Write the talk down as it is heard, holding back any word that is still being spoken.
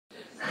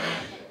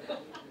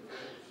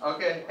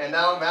Okay, and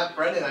now Matt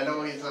Brennan. I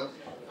know he's a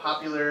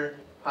popular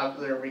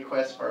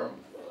request for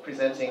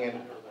presenting,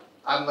 and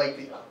I'm like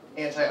the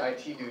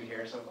anti-IT dude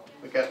here, so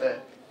we got the.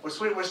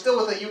 We're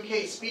still with a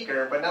UK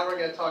speaker, but now we're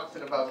going to talk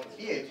about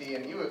BAP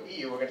and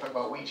EU. We're going to talk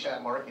about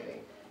WeChat marketing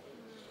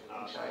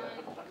in China.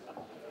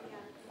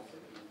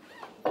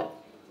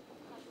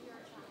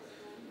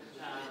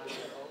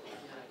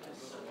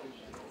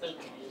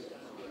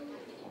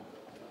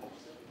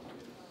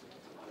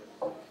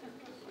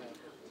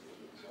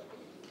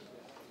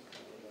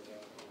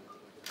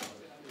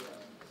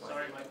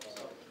 Sorry,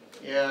 Microsoft.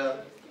 Yeah.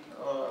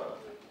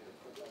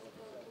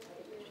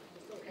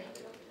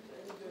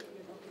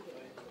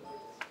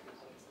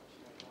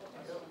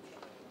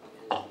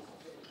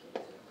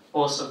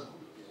 Awesome.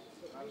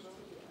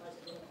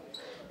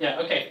 Yeah,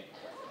 okay.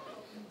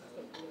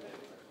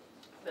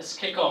 Let's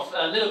kick off.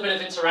 A little bit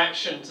of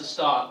interaction to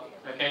start,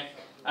 okay?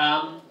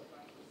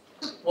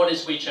 What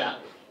is WeChat?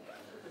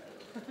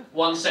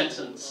 One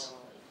sentence.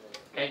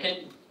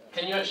 Okay,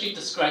 can you actually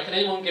describe, can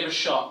anyone give a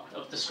shot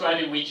of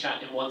describing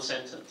WeChat in one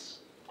sentence?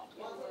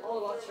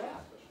 All about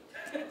chat.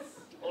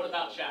 All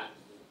about chat.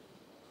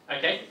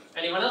 Okay,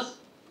 anyone else?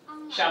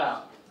 Shout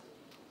out.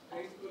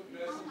 Facebook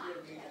Messenger,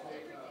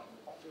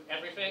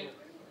 Everything?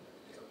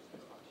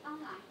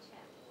 Online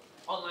chat.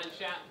 Online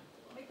chat?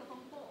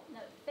 No,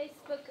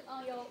 Facebook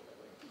on your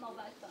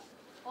mobile phone.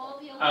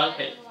 All your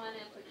Okay. life in one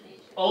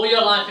application. All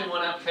your life in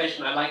one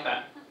application, I like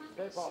that.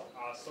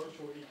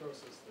 Social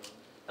ecosystem.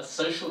 A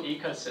social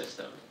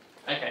ecosystem.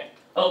 Okay.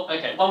 Oh,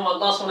 okay. One more,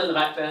 last one in the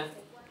back there.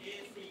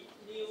 It's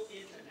the new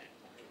internet.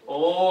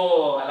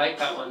 Oh, I like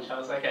that one,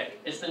 Charles. Okay.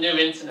 It's the new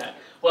internet.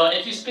 Well,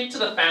 if you speak to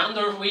the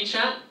founder of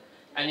WeChat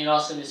and you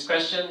ask him this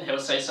question, he'll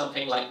say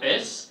something like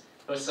this.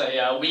 He'll say,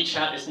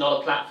 WeChat is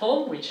not a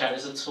platform. WeChat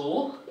is a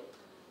tool.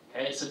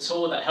 Okay, it's a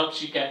tool that helps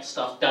you get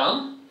stuff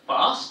done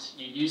fast.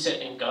 You use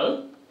it in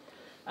Go.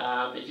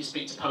 If you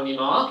speak to Pony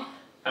Ma,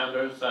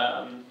 founder of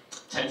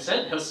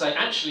Tencent, he'll say,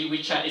 actually,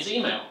 WeChat is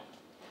email.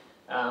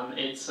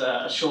 It's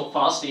a short,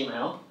 fast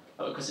email,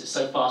 because it's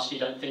so fast you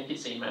don't think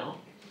it's email.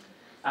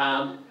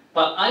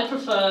 But I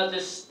prefer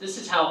this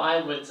is how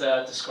I would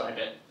describe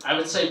it. I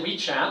would say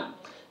WeChat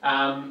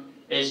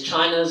is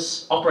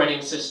China's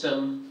operating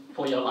system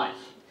for your life.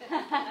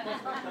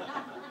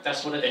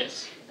 That's what it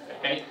is.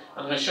 Okay,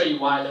 I'm going to show you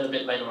why a little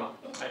bit later on.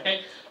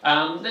 Okay,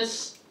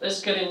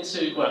 let's get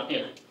into, well, you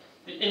know,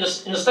 in the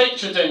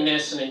States you're doing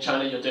this, and in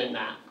China you're doing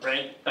that,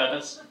 right?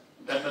 That's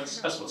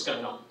what's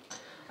going on.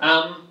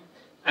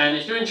 And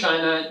if you're in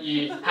China,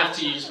 you have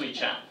to use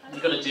WeChat.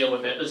 You've got to deal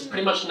with it. There's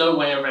pretty much no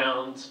way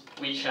around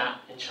WeChat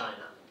in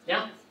China.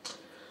 Yeah.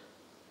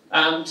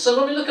 So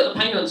when we look at the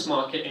payments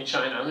market in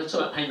China, I'm going to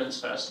talk about payments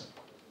first.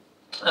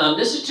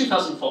 This is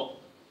 2004.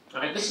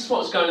 Right, this is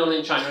what's going on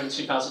in China in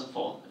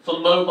 2004 for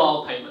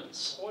mobile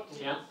payments. 14.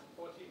 Yeah.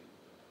 14.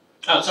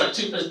 Oh, sorry,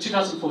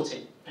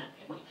 2014.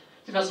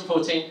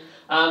 2014.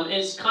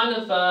 It's kind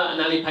of an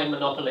Alipay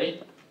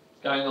monopoly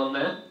going on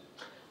there.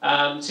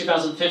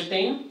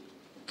 2015,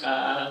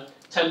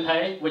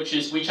 Tenpay, which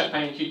is WeChat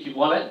Pay and QQ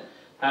Wallet,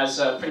 has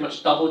pretty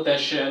much doubled their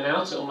share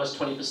now to almost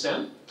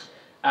 20%.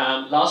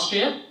 Last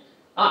year,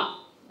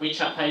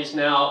 WeChat Pay is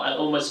now at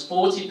almost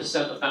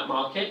 40% of that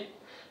market.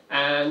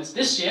 And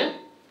this year,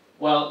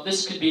 well,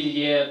 this could be the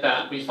year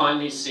that we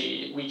finally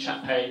see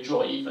WeChat Pay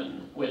draw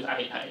even with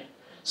Alipay.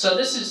 So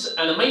this is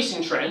an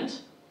amazing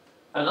trend,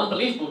 an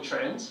unbelievable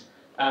trend,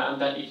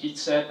 that if you'd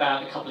said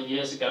that a couple of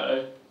years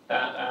ago,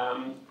 that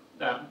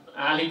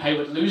Alipay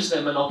would lose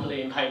their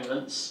monopoly in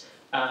payments,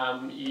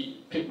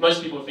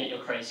 most people would think you're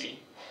crazy.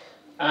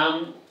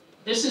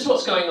 This is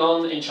what's going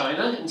on in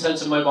China in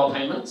terms of mobile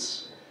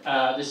payments.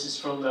 This is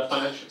from the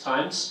Financial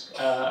Times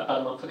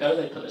about a month ago,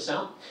 they put this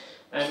out.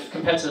 And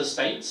compared to the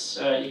States,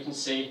 you can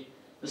see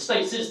the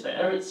States is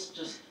there, it's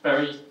just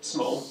very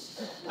small.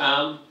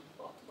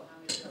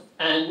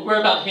 And we're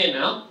about here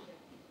now.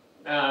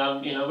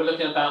 You know, we're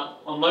looking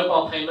about, on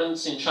mobile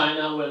payments in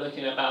China, we're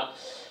looking at about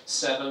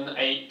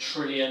 $7–8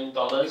 trillion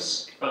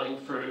running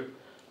through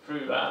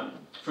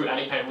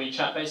Alipay and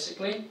WeChat,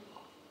 basically.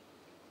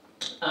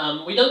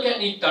 We don't get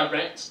any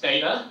direct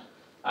data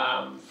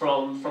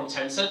from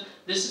Tencent.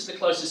 This is the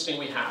closest thing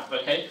we have,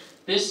 okay?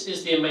 This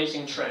is the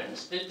amazing trend.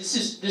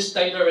 This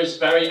data is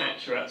very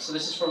accurate. So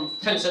this is from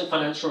Tencent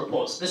Financial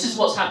Reports. This is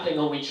what's happening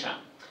on WeChat.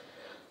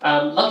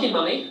 Lucky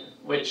Money,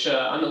 which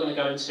I'm not going to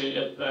go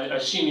into, I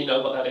assume you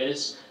know what that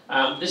is.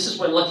 This is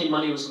when Lucky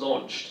Money was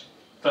launched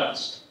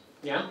first.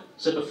 Yeah?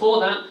 So before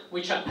that,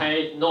 WeChat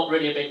Pay, not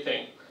really a big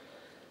thing.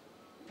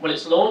 When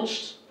it's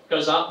launched,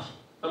 goes up,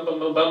 boom, boom,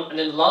 boom, boom, and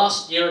in the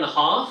last year and a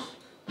half,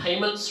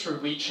 payments through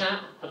WeChat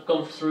have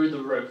gone through the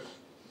roof.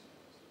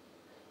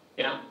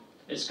 Yeah?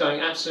 It's going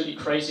absolutely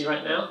crazy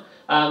right now.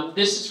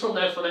 This is from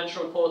their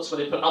financial reports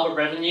where they put other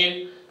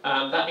revenue.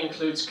 That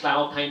includes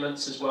cloud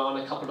payments as well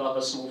and a couple of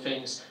other small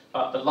things.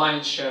 But the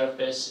lion's share of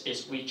this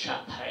is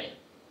WeChat Pay.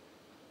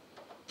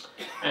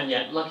 And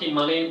yeah, Lucky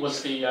Money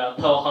was the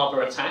Pearl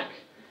Harbor attack,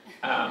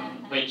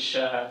 which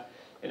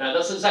You know,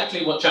 that's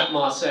exactly what Jack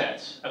Ma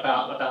said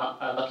about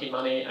Lucky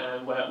Money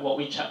and what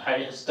WeChat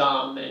Pay has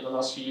done in the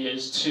last few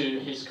years to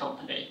his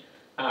company.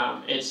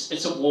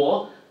 It's a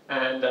war,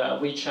 and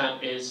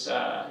WeChat is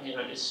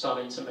is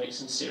starting to make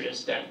some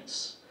serious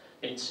dents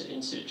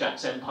into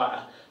Jack's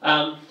empire.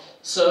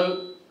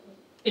 So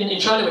in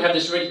China we have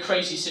this really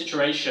crazy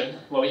situation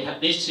where we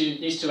have these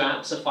two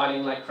apps are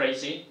fighting like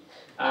crazy.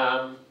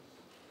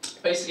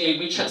 Basically,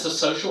 WeChat's a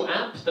social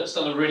app that's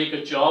done a really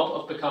good job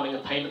of becoming a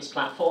payments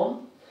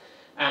platform,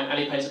 and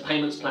Alipay is a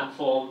payments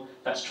platform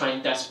that's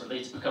trying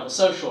desperately to become a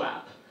social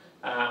app.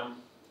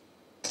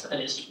 And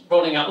it's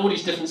rolling out all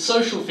these different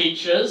social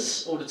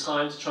features all the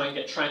time to try and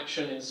get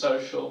traction in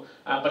social,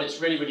 but it's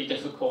really, really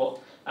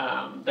difficult.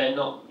 They're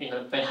not,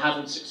 they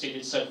haven't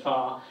succeeded so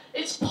far.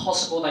 It's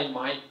possible they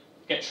might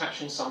get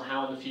traction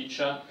somehow in the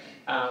future,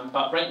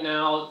 but right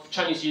now,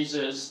 Chinese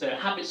users, their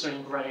habits are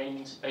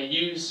ingrained. They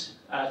use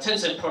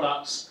Tencent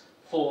products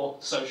for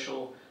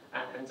social,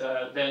 and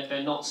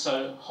they're not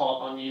so hot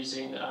on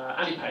using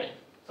Alipay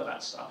for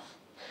that stuff.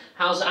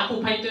 How's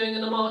Apple Pay doing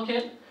in the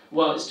market?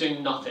 Well, it's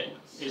doing nothing,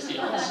 is the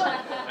answer.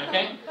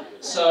 Okay?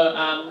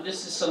 So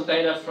this is some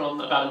data from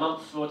about a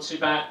month or two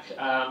back.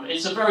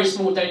 It's a very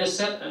small data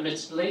set,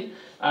 admittedly.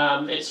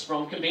 It's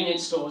from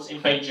convenience stores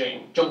in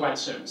Beijing,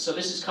 Zhongguancun. So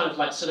this is kind of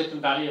like Silicon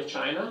Valley of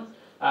China.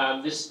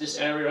 This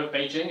area of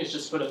Beijing is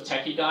just full of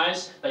techie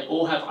guys. They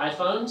all have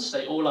iPhones,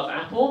 they all love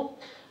Apple,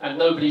 and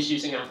nobody's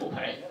using Apple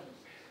Pay.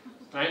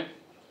 Right?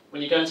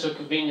 When you go into a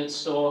convenience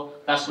store,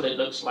 that's what it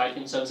looks like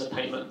in terms of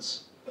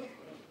payments.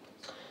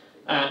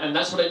 And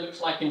that's what it looks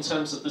like in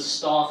terms of the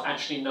staff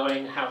actually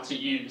knowing how to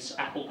use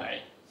Apple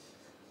Pay.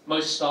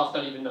 Most staff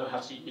don't even know how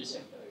to use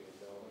it.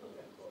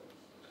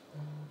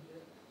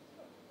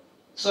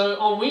 So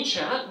on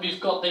WeChat,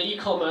 we've got the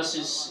e-commerce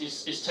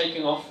is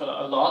taking off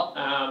a lot.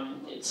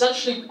 It's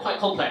actually quite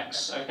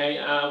complex. Okay,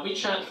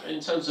 WeChat in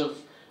terms of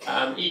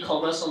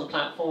e-commerce on the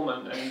platform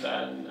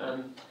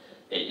and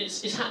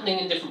it's happening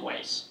in different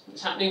ways.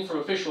 It's happening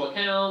through official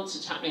accounts,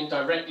 it's happening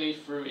directly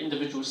through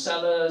individual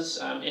sellers,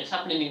 it's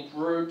happening in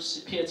groups,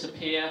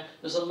 peer-to-peer.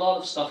 There's a lot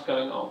of stuff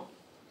going on.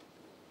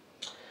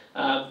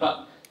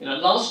 But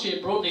last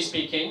year, broadly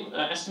speaking,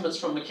 estimates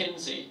from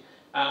McKinsey,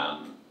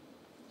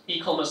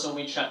 e-commerce on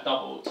WeChat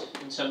doubled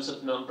in terms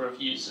of the number of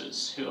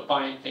users who are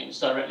buying things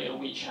directly on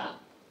WeChat.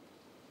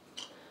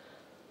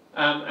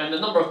 And the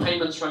number of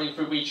payments running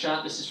through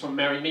WeChat, this is from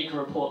Mary Meeker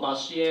report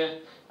last year,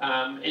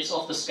 it's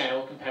off the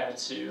scale compared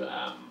to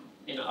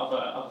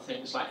other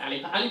things like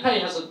Alipay.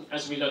 Alipay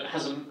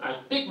has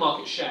a big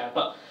market share,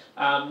 but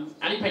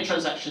Alipay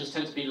transactions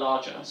tend to be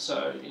larger.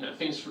 So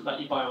things that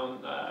you buy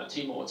on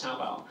Tmall or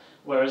Taobao,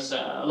 whereas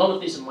a lot of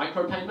these are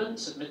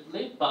micropayments,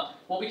 admittedly. But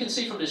what we can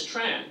see from this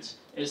trend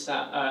is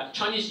that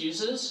Chinese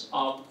users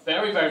are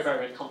very, very,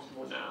 very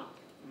comfortable now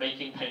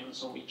making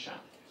payments on WeChat.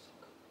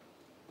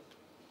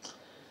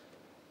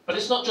 But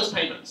it's not just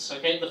payments.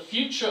 Okay, the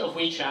future of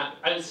WeChat.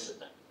 I was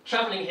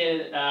traveling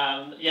here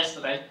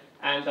yesterday,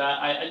 and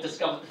I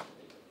discovered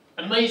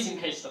an amazing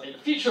case study. The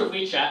future of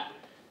WeChat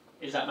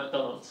is at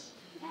McDonald's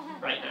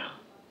right now.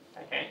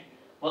 Okay,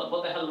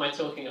 what the hell am I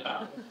talking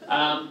about?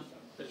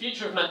 The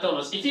future of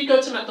McDonald's. If you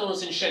go to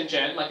McDonald's in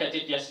Shenzhen, like I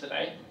did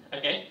yesterday,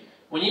 okay,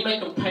 when you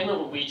make a payment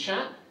on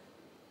WeChat,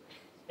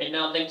 it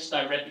now links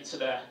directly to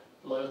their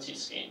loyalty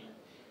scheme.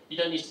 You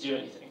don't need to do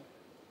anything.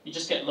 You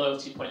just get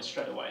loyalty points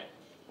straight away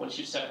once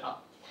you've set it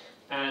up.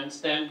 And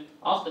then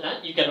after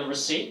that, you get a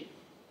receipt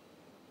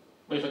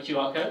with a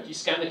QR code. You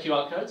scan the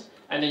QR code,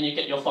 and then you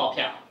get your fa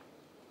piao,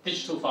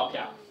 digital fa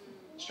piao,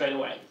 straight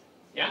away.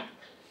 Yeah?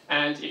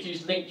 And if you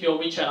link your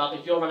WeChat up,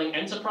 if you're running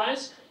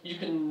enterprise, you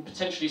can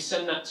potentially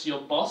send that to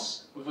your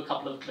boss with a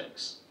couple of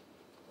clicks.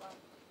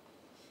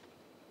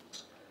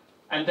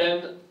 And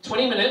then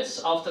 20 minutes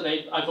after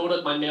I've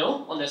ordered my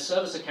meal on their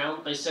service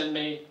account, they send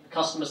me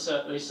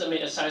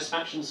a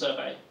satisfaction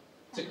survey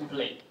to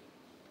complete.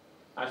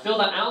 I fill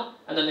that out,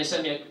 and then they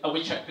send me a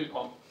WeChat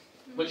coupon,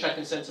 which I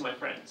can send to my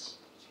friends.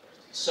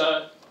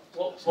 So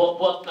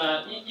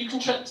you can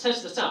test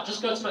this out.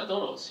 Just go to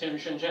McDonald's here in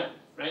Shenzhen,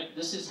 right?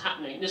 This is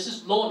happening. This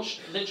is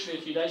launched literally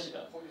a few days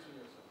ago.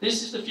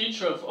 This is the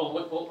future of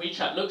what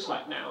WeChat looks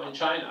like now in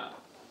China,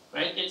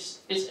 right? It's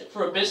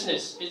for a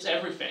business. It's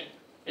everything.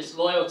 It's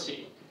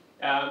loyalty.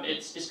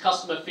 It's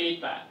customer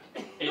feedback.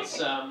 It's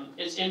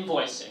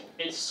invoicing.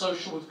 It's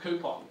social with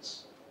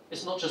coupons.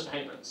 It's not just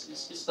payments.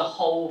 It's the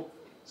whole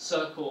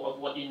circle of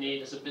what you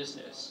need as a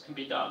business can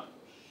be done.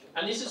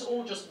 And this is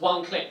all just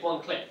one click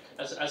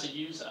as a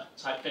user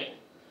type thing.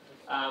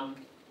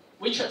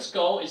 WeChat's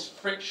goal is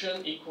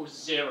friction equals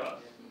 0.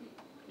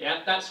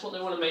 Yeah, that's what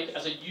they want to make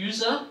as a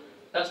user.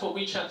 That's what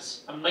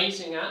WeChat's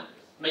amazing at,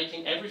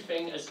 making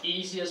everything as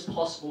easy as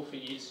possible for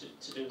you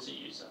to do as a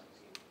user.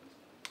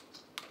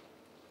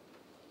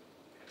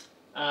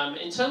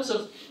 In terms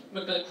of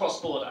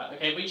cross-border,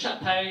 okay, WeChat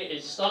Pay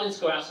is starting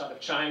to go outside of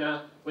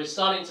China. We're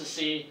starting to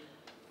see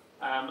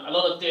a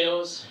lot of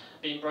deals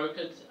being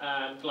brokered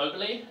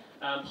globally,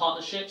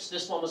 partnerships.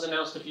 This one was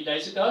announced a few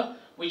days ago.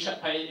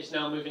 WeChat Pay is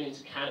now moving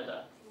into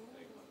Canada.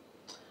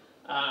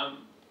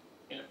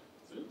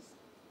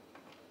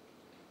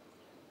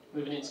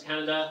 moving into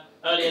Canada.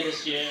 Earlier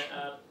this year,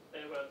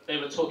 they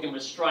were talking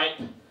with Stripe.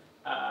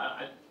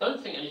 I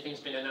don't think anything's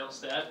been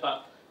announced there,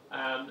 but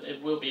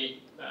it will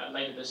be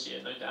later this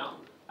year, no doubt.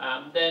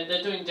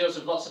 They're doing deals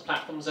with lots of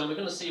platforms, and we're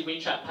going to see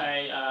WeChat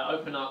Pay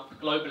open up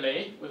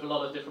globally with a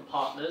lot of different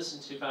partners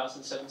in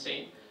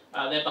 2017.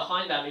 They're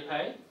behind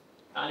Alipay.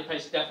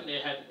 Alipay's definitely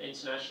ahead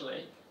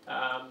internationally,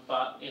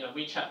 but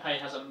WeChat Pay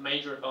has a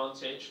major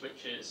advantage,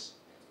 which is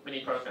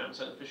mini programs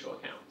and official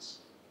accounts.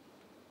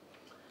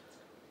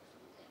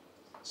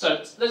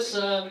 So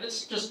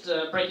let's just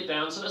break it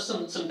down. So that's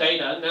some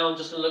data. Now I'm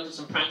just going to look at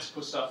some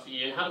practical stuff for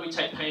you. How do we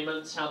take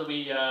payments? How do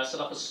we set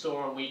up a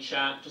store on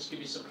WeChat? Just give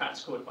you some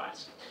practical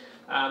advice.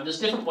 There's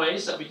different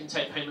ways that we can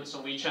take payments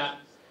on WeChat.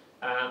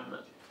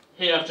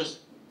 Here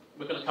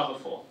we're going to cover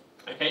 4.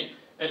 Okay.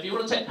 If you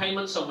want to take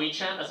payments on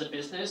WeChat as a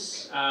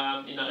business,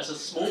 as a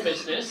small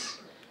business,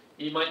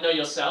 you might know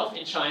yourself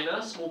in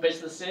China, small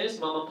businesses,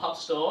 mom and pop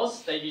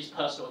stores, they use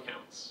personal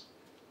accounts.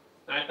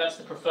 Right? That's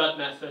the preferred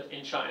method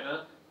in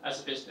China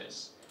as a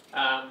business.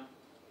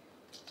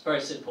 It's very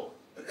simple.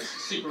 It's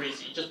super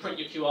easy. You just print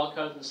your QR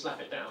code and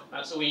slap it down.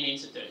 That's all you need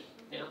to do.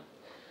 Yeah.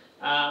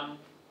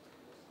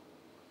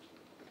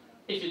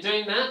 If you're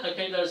doing that,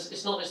 okay,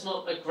 it's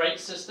not a great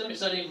system.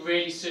 It's only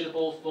really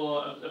suitable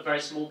for a very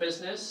small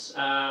business.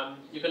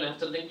 You're going to have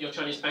to link your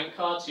Chinese bank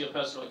card to your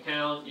personal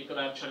account. You've got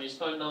to have a Chinese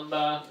phone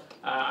number.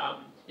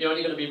 You're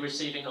only going to be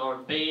receiving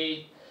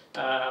RMB.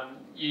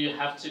 You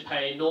have to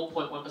pay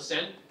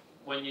 0.1%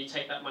 when you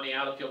take that money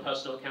out of your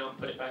personal account and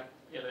put it back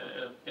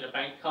in a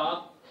bank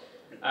card.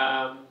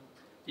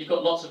 You've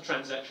got lots of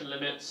transaction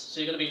limits, so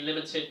you're going to be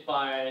limited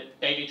by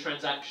daily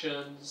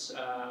transactions,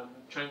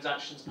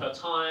 transactions per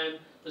time.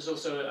 There's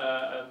also,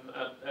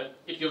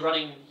 if you're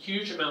running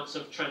huge amounts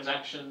of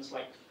transactions,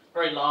 like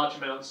very large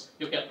amounts,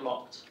 you'll get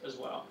blocked as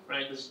well,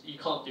 right? You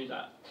can't do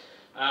that.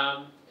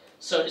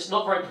 So it's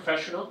not very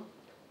professional,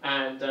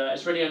 and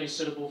it's really only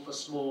suitable for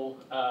small,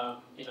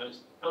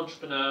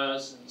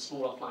 entrepreneurs and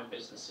small offline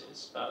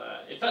businesses.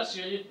 But if that's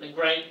you, then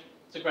great.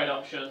 It's a great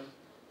option.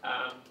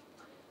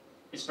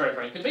 It's very,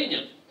 very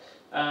convenient.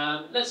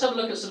 Let's have a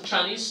look at some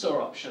Chinese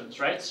store options,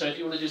 right? So if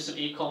you want to do some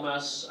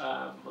e-commerce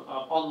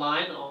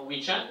online on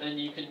WeChat, then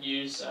you can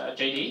use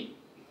JD.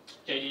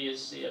 JD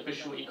is the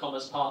official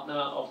e-commerce partner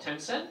of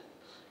Tencent.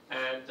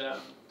 And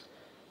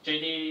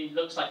JD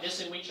looks like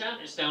this in WeChat.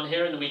 It's down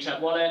here in the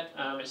WeChat wallet.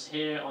 It's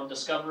here on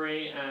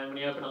Discovery. And when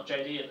you open up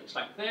JD, it looks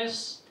like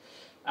this.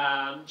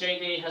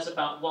 JD has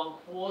about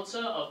 1/4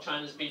 of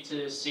China's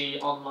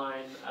B2C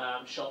online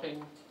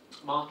shopping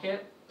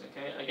market.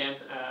 Okay, again,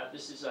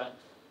 this is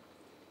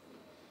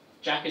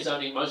Jack is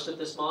owning most of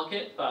this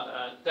market,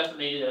 but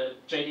definitely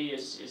JD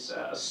is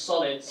a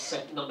solid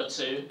number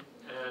 2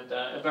 and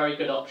a very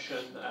good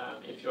option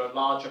if you're a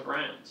larger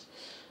brand.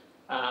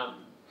 Taobao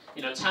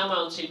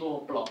and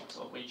Tmall are blocked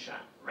on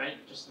WeChat,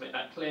 right? Just to make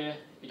that clear,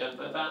 if you don't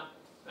know that,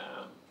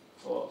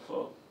 for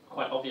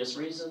quite obvious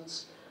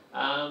reasons.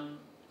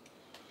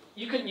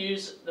 You can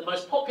use the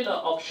most popular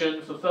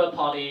option for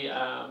third-party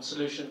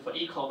solution for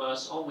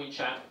e-commerce on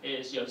WeChat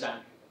is Youzan.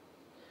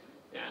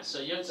 Yeah, so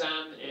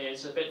Youzan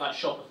is a bit like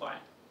Shopify.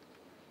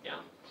 Yeah,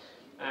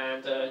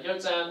 and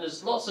Youzan,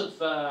 there's lots of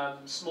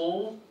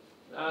small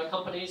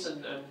companies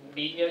and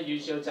media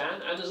use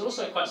Youzan, and there's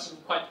also some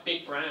quite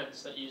big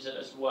brands that use it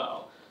as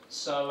well.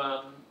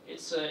 So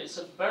it's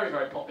a very,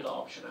 very popular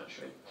option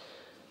actually.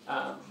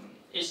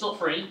 It's not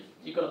free.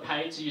 You've got to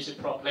pay to use it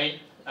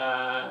properly.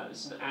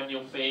 It's an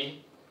annual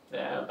fee.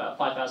 There, about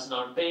 5,000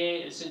 RMB.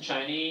 It's in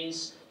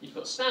Chinese. You've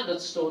got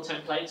standard store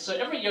templates. So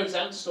every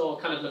Youzan store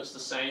kind of looks the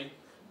same.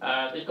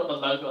 They've got the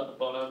logo at the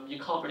bottom. You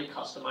can't really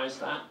customize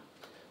that.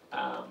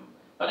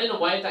 But in a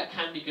way, that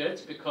can be good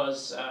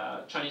because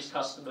Chinese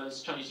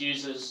customers, Chinese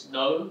users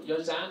know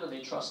Youzan and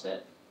they trust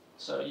it.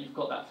 So you've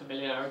got that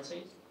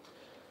familiarity.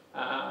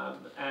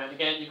 And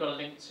again, you've got a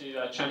link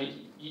to Chinese.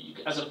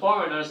 As a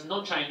foreigner, as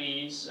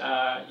non-Chinese,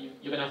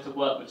 you're going to have to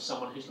work with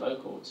someone who's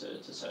local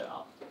to set it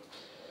up.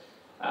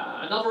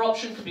 Another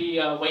option could be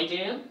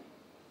Weidian.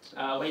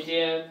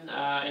 Weidian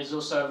is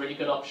also a really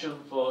good option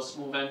for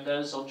small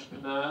vendors,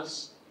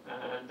 entrepreneurs,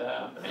 and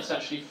it's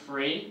actually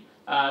free.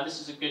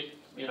 This is a good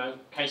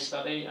case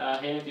study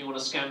here if you want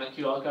to scan the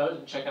QR code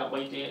and check out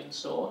Weidian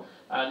store.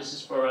 This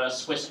is for a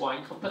Swiss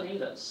wine company.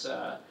 That's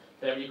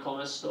their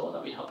e-commerce store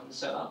that we helped them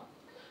set up.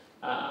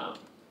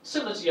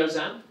 Similar to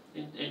Youzan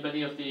in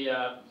many of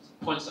the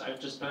points that I've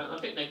just made. I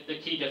think the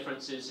key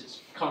difference is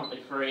it's currently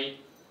free.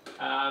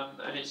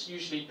 And it's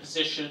usually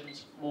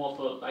positioned more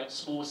for like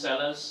small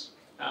sellers.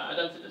 I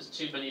don't think there's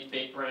too many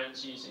big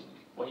brands using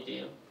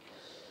Weidian.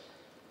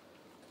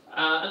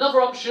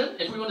 Another option,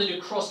 if we want to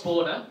do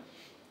cross-border,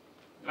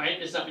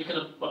 right, is that we can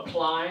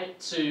apply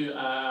to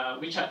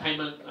WeChat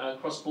Payment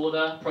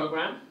cross-border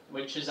program,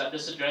 which is at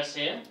this address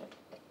here,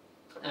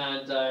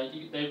 and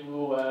they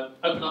will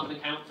open up an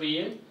account for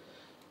you.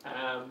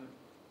 And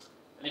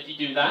if you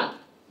do that,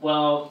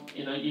 well,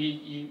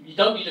 you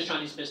don't need a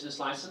Chinese business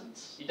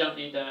license. You don't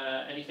need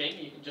anything.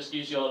 You can just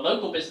use your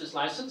local business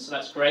license, so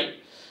that's great.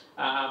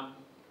 The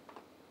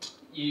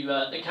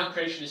account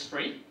creation is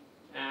free.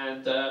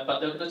 And but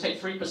they're going to take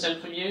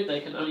 3% from you.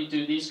 They can only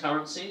do these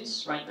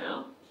currencies right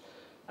now: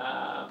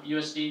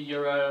 USD,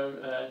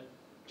 Euro,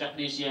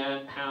 Japanese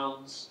yen,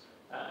 pounds,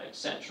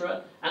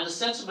 etc. And the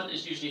settlement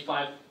is usually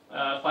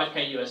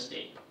 5k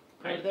USD.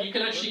 Right? You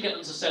can actually get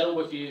them to settle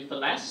with you for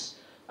less,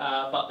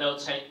 but they'll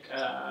take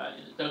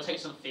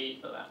some fee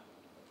for that.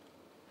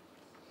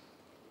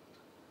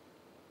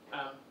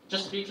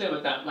 Just to be clear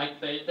with that,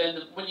 like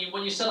when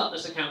you set up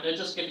this account, they're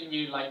just giving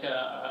you like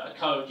a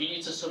code. You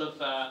need to sort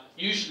of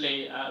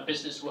usually a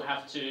business will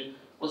have to,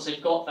 once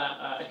they've got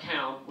that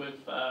account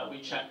with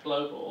WeChat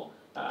Global,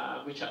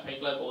 WeChat Pay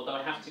Global,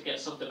 they'll have to get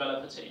some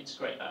developer to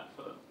integrate that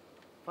for them.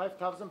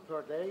 5,000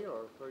 per day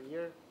or per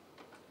year?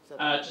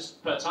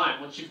 Just per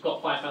time. Once you've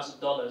got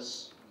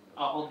 $5,000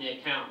 on the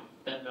account,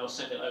 then they'll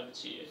send it over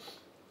to you.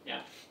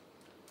 Yeah.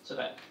 So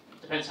that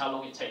depends how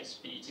long it takes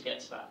for you to get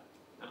to that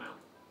amount.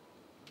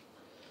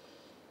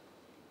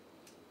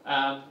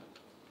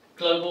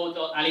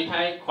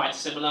 Global.alipay, quite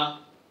similar.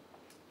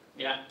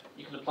 Yeah,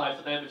 you can apply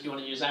for them if you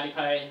want to use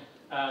Alipay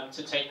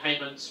to take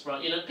payments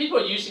from. People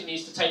are using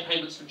these to take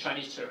payments from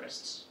Chinese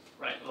tourists,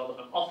 right? A lot of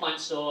them offline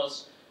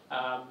stores.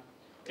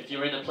 If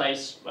you're in a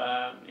place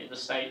in the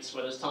States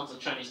where there's tons of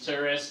Chinese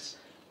tourists,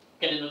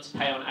 getting them to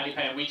pay on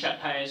Alipay and WeChat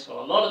Pay has got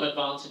a lot of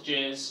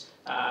advantages.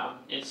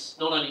 It's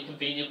not only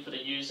convenient for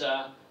the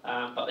user,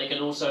 but they can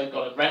also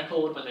got a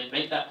record when they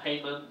make that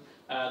payment.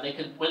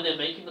 When they're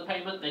making the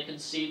payment, they can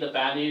see the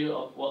value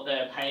of what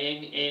they're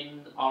paying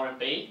in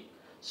RMB.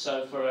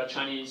 So for a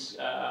Chinese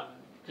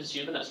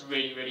consumer, that's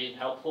really, really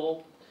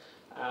helpful.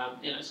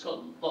 It's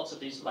got lots of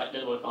these like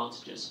little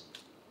advantages.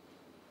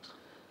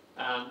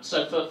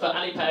 So for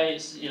Alipay,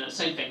 it's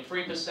same thing.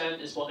 3%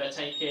 is what they're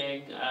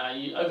taking.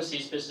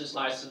 Overseas business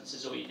license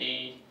is all you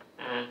need,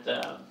 and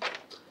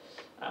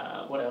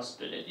what else?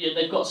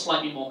 They've got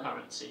slightly more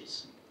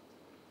currencies.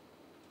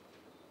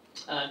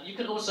 You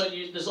can also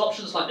use, there's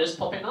options like this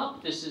popping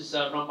up. This is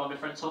run by my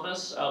friend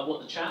Thomas,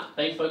 What the Chat.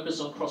 They focus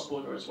on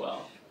cross-border as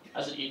well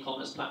as an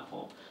e-commerce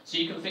platform. So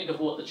you can think of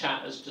What the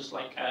Chat as just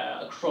like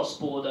a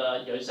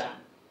cross-border Yozan.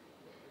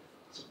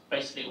 That's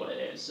basically what it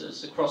is.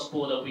 It's a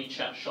cross-border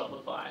WeChat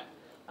Shopify.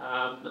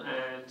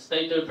 And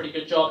they do a pretty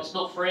good job. It's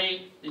not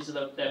free. These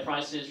are their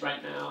prices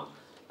right now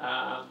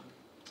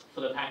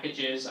for the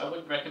packages. I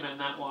wouldn't recommend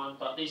that one,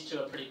 but these two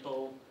are pretty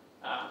cool.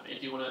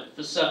 If you want to,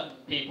 for certain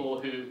people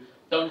who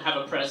don't have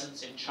a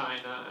presence in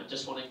China and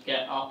just want to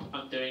get up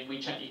and doing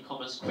WeChat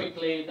e-commerce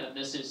quickly, then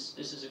this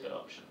is a good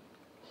option.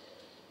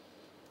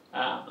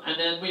 And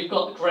then we've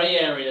got the grey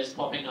areas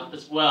popping up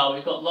as well.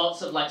 We've got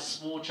lots of like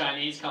small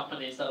Chinese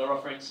companies that are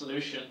offering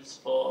solutions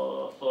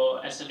for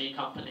SME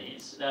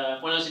companies.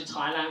 When I was in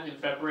Thailand in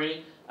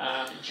February,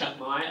 in Chiang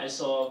Mai, I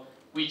saw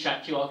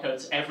WeChat QR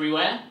codes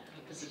everywhere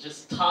because there's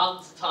just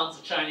tons and tons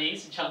of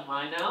Chinese in Chiang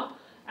Mai now,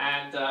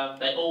 and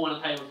they all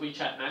want to pay with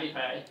WeChat and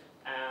Alipay.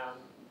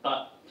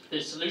 But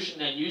the solution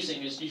they're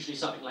using is usually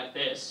something like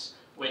this,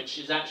 which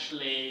is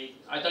actually,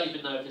 I don't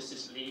even know if this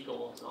is legal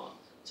or not,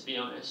 to be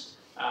honest.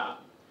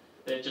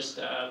 They're just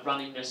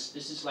running this.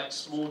 This is like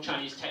small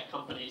Chinese tech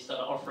companies that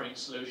are offering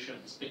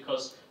solutions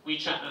because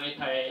WeChat and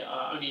Alipay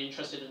are only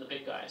interested in the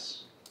big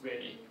guys,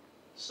 really.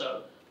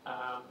 So,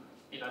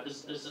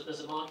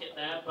 there's a market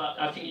there, but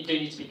I think you do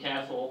need to be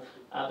careful.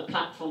 The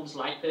platforms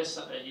like this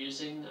that they're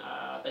using,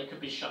 they could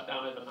be shut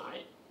down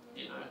overnight.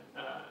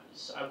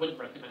 So I wouldn't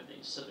recommend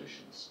these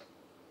solutions.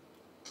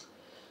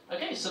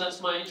 Okay, so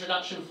that's my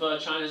introduction for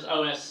China's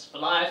OS for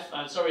Life.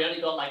 I'm sorry, I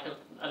only got like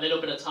a little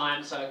bit of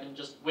time, so I can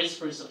just whiz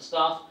through some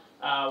stuff.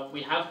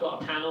 We have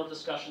got a panel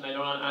discussion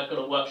later on. I've got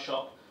a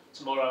workshop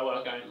tomorrow where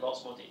I'll go into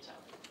lots more detail.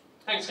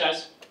 Thanks,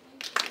 guys.